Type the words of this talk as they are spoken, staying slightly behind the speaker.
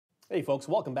Hey folks,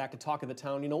 welcome back to Talk of the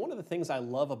Town. You know, one of the things I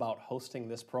love about hosting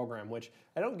this program, which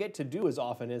I don't get to do as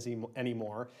often as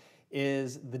anymore,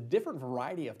 is the different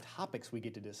variety of topics we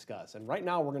get to discuss. And right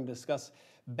now we're going to discuss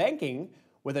banking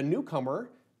with a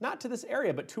newcomer, not to this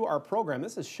area, but to our program.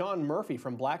 This is Sean Murphy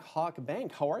from Blackhawk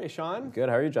Bank. How are you, Sean? Good.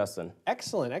 How are you, Justin?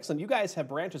 Excellent, excellent. You guys have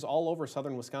branches all over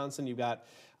southern Wisconsin. You've got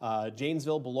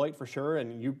Janesville, Beloit for sure,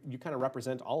 and you kind of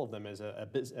represent all of them as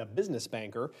a business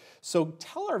banker. So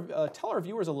tell our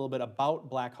viewers a little bit about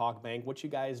Blackhawk Bank, what you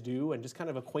guys do, and just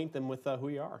kind of acquaint them with who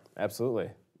you are. Absolutely.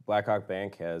 Blackhawk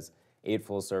Bank has 8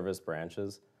 full-service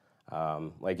branches.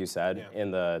 Like you said, in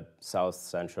the south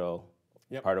central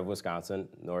part of Wisconsin,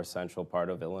 north central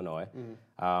part of Illinois.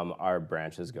 Our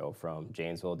branches go from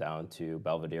Janesville down to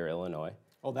Belvedere, Illinois.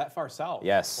 Oh, that far south?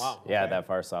 Yes. Wow. Okay. Yeah, that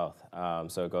far south.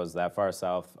 So it goes that far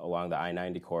south along the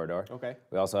I-90 corridor. Okay.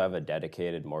 We also have a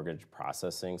dedicated mortgage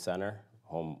processing center,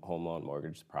 home loan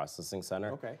mortgage processing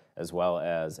center, as well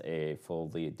as a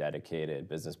fully dedicated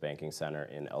business banking center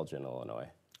in Elgin, Illinois.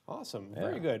 Awesome.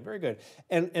 Very good. Very good.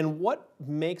 And what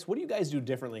do you guys do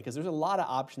differently? Because there's a lot of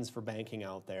options for banking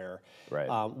out there. Right.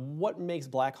 What makes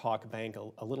Blackhawk Bank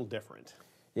a little different?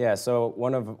 Yeah. So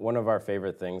one of our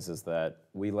favorite things is that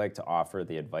we like to offer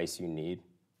the advice you need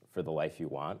for the life you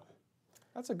want.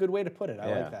 That's a good way to put it.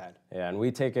 I like that. Yeah, and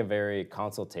we take a very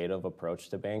consultative approach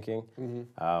to banking.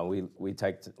 We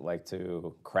like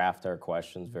to craft our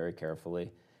questions very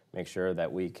carefully. Make sure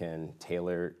that we can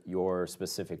tailor your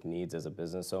specific needs as a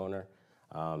business owner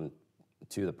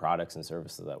to the products and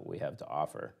services that we have to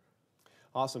offer.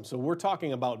 Awesome. So we're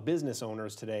talking about business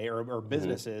owners today, or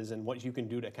businesses, and what you can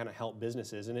do to kind of help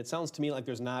businesses. And it sounds to me like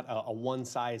there's not a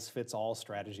one-size-fits-all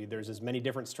strategy. There's as many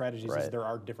different strategies as there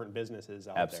are different businesses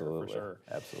out there, for sure.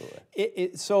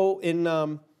 Absolutely. So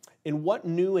in what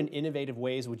new and innovative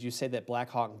ways would you say that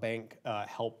Blackhawk Bank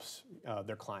helps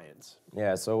their clients?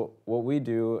 Yeah, so what we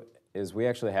do is we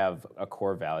actually have a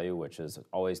core value, which is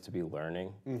always to be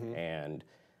learning and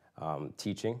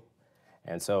teaching.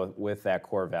 And so with that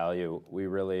core value, we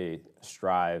really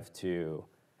strive to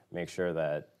make sure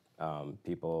that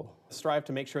people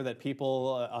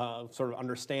sort of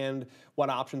understand what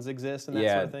options exist and that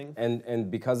sort of thing? And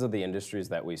because of the industries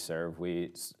that we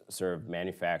serve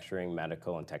manufacturing,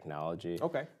 medical, and technology.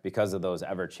 Okay. Because of those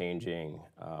ever-changing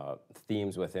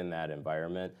themes within that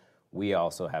environment, we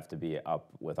also have to be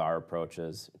up with our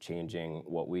approaches, changing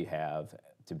what we have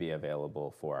to be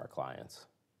available for our clients.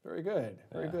 Very good,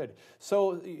 very good.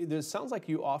 So it sounds like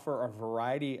you offer a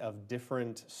variety of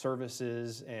different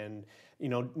services and, you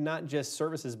know, not just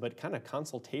services, but kind of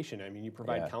consultation. I mean, you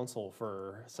provide counsel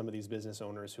for some of these business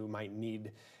owners who might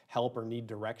need help or need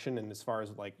direction, and as far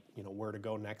as like, you know, where to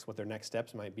go next, what their next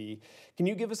steps might be. Can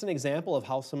you give us an example of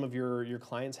how some of your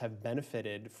clients have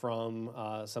benefited from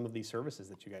some of these services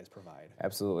that you guys provide?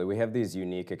 Absolutely. We have these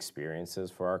unique experiences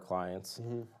for our clients.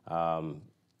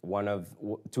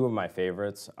 Two of my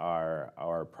favorites are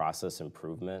our process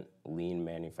improvement, lean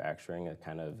manufacturing, it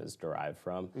kind of is derived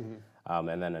from.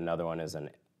 And then another one is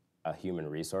a human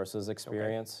resources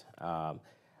experience.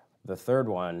 The third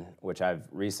one, which I've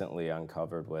recently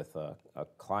uncovered with a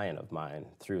client of mine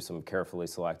through some carefully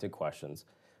selected questions,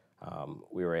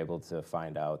 we were able to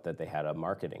find out that they had a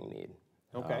marketing need.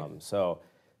 So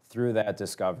through that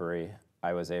discovery,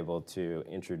 I was able to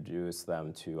introduce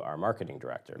them to our marketing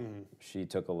director. She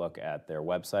took a look at their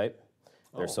website,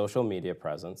 their social media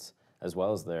presence, as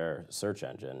well as their search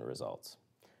engine results.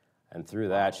 And through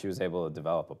that, she was able to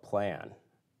develop a plan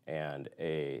and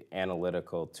an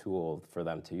analytical tool for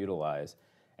them to utilize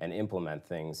and implement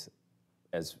things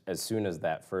as soon as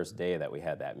that first day that we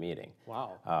had that meeting.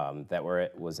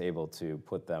 That was able to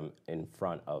put them in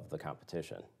front of the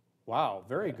competition. Wow,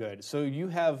 very good. So you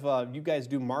have you guys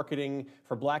do marketing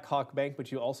for Blackhawk Bank,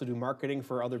 but you also do marketing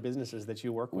for other businesses that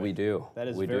you work with. We do. That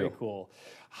is very cool.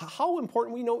 How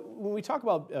important, we know when we talk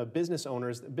about business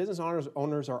owners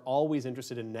are always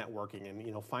interested in networking and,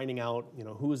 you know, finding out, you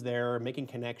know, who's there, making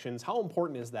connections. How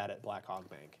important is that at Blackhawk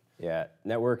Bank? Yeah,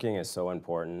 networking is so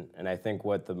important, and I think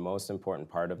what the most important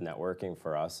part of networking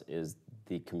for us is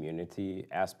the community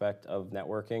aspect of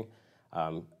networking,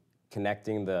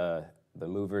 connecting the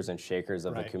movers and shakers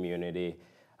of the community,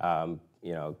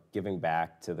 you know, giving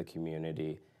back to the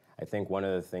community. I think one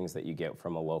of the things that you get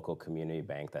from a local community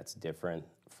bank that's different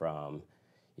from,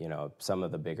 you know, some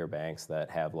of the bigger banks that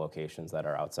have locations that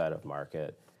are outside of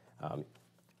market,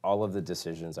 all of the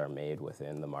decisions are made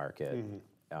within the market.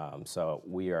 So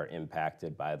we are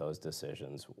impacted by those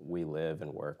decisions. We live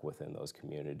and work within those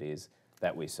communities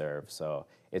that we serve. So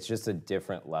it's just a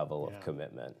different level of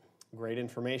commitment. Great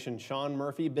information. Sean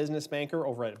Murphy, business banker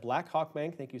over at Blackhawk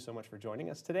Bank. Thank you so much for joining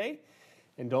us today.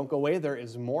 And don't go away. There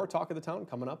is more Talk of the Town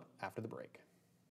coming up after the break.